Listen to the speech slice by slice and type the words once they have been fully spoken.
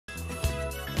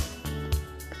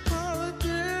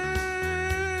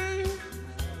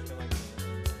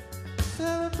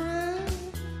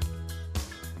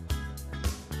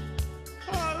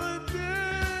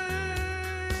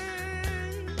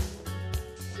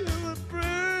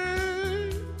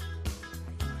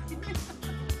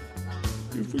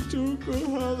if we took a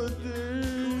holiday?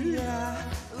 Ooh, yeah.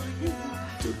 Ooh, yeah.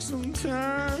 Took some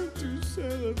time to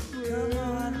celebrate. Come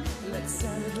on, let's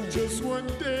celebrate. Just one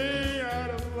day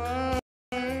out of life.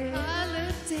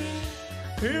 Holiday.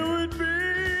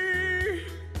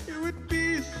 It would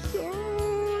be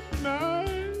so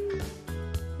nice.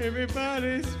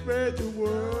 Everybody spread the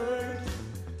word.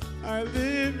 I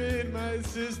live in my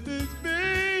sister's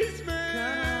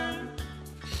basement.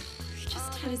 He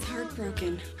just had his heart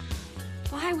broken.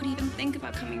 Why would he even think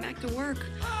about coming back to work?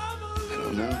 I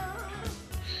don't know.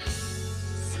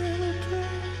 Celebrate.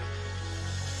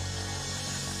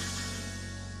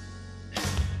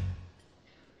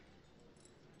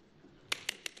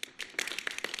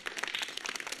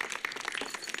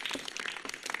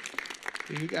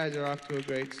 You guys are off to a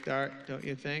great start, don't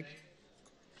you think?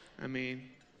 I mean,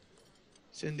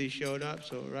 Cindy showed up,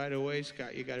 so right away,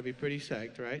 Scott, you gotta be pretty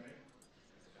psyched, right?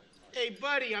 Hey,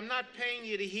 buddy, I'm not paying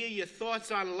you to hear your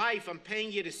thoughts on life. I'm paying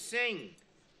you to sing.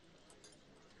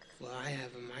 Well, I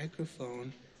have a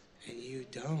microphone, and you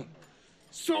don't.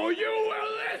 So you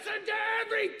will listen to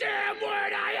every damn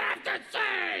word I have to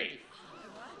say!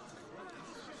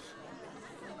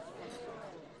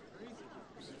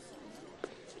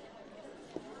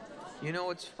 You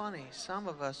know, it's funny. Some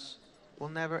of us will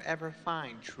never, ever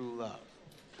find true love.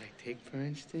 Like, take, for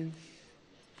instance,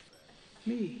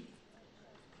 me.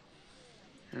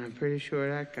 And I'm pretty sure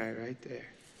that guy right there.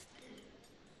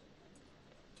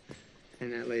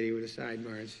 And that lady with the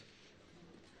sideburns.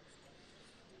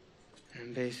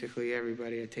 And basically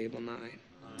everybody at table 9.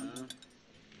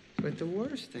 But the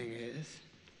worst thing is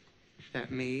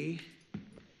that me,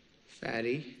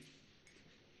 Fatty,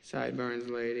 sideburns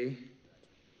lady,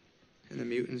 and the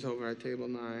mutants over at table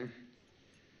 9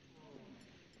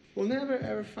 will never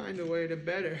ever find a way to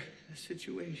better the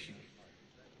situation.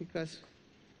 Because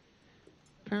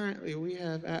apparently we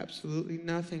have absolutely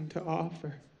nothing to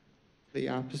offer the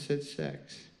opposite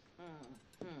sex.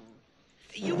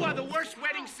 You are the worst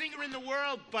wedding singer in the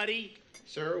world, buddy.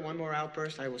 Sir, one more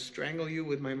outburst, I will strangle you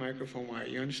with my microphone wire.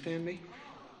 You understand me?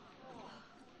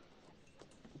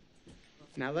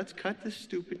 Now let's cut this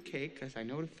stupid cake, because I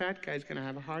know the fat guy's gonna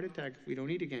have a heart attack if we don't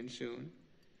eat again soon.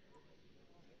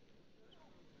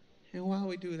 And while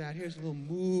we do that, here's a little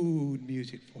mood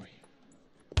music for you.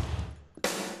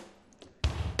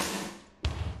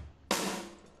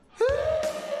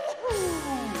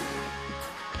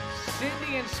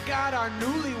 Cindy and Scott are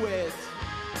newlyweds.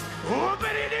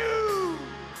 Whoopity-doo!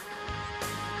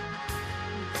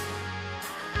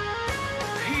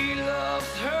 He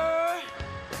loves her,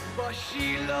 but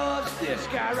she loves this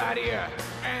guy right here.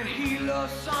 And he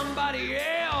loves somebody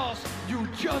else. You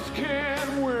just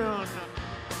can't win.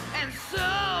 And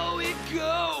so it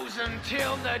goes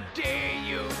until the day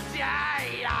you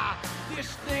die.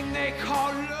 This thing they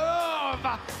call love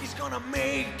is gonna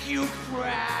make you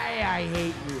cry. I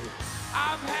hate you.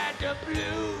 I've had the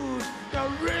blues, the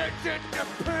reds and the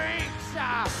pinks.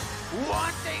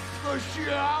 One thing's for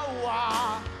sure.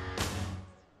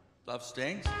 Love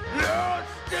stinks? Love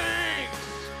stinks.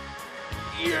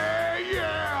 Yeah,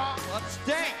 yeah. Love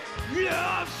stinks.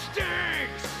 Love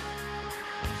stinks.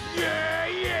 Yeah,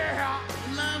 yeah.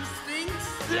 Love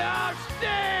stinks. Love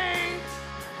stinks.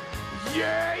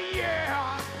 Yeah.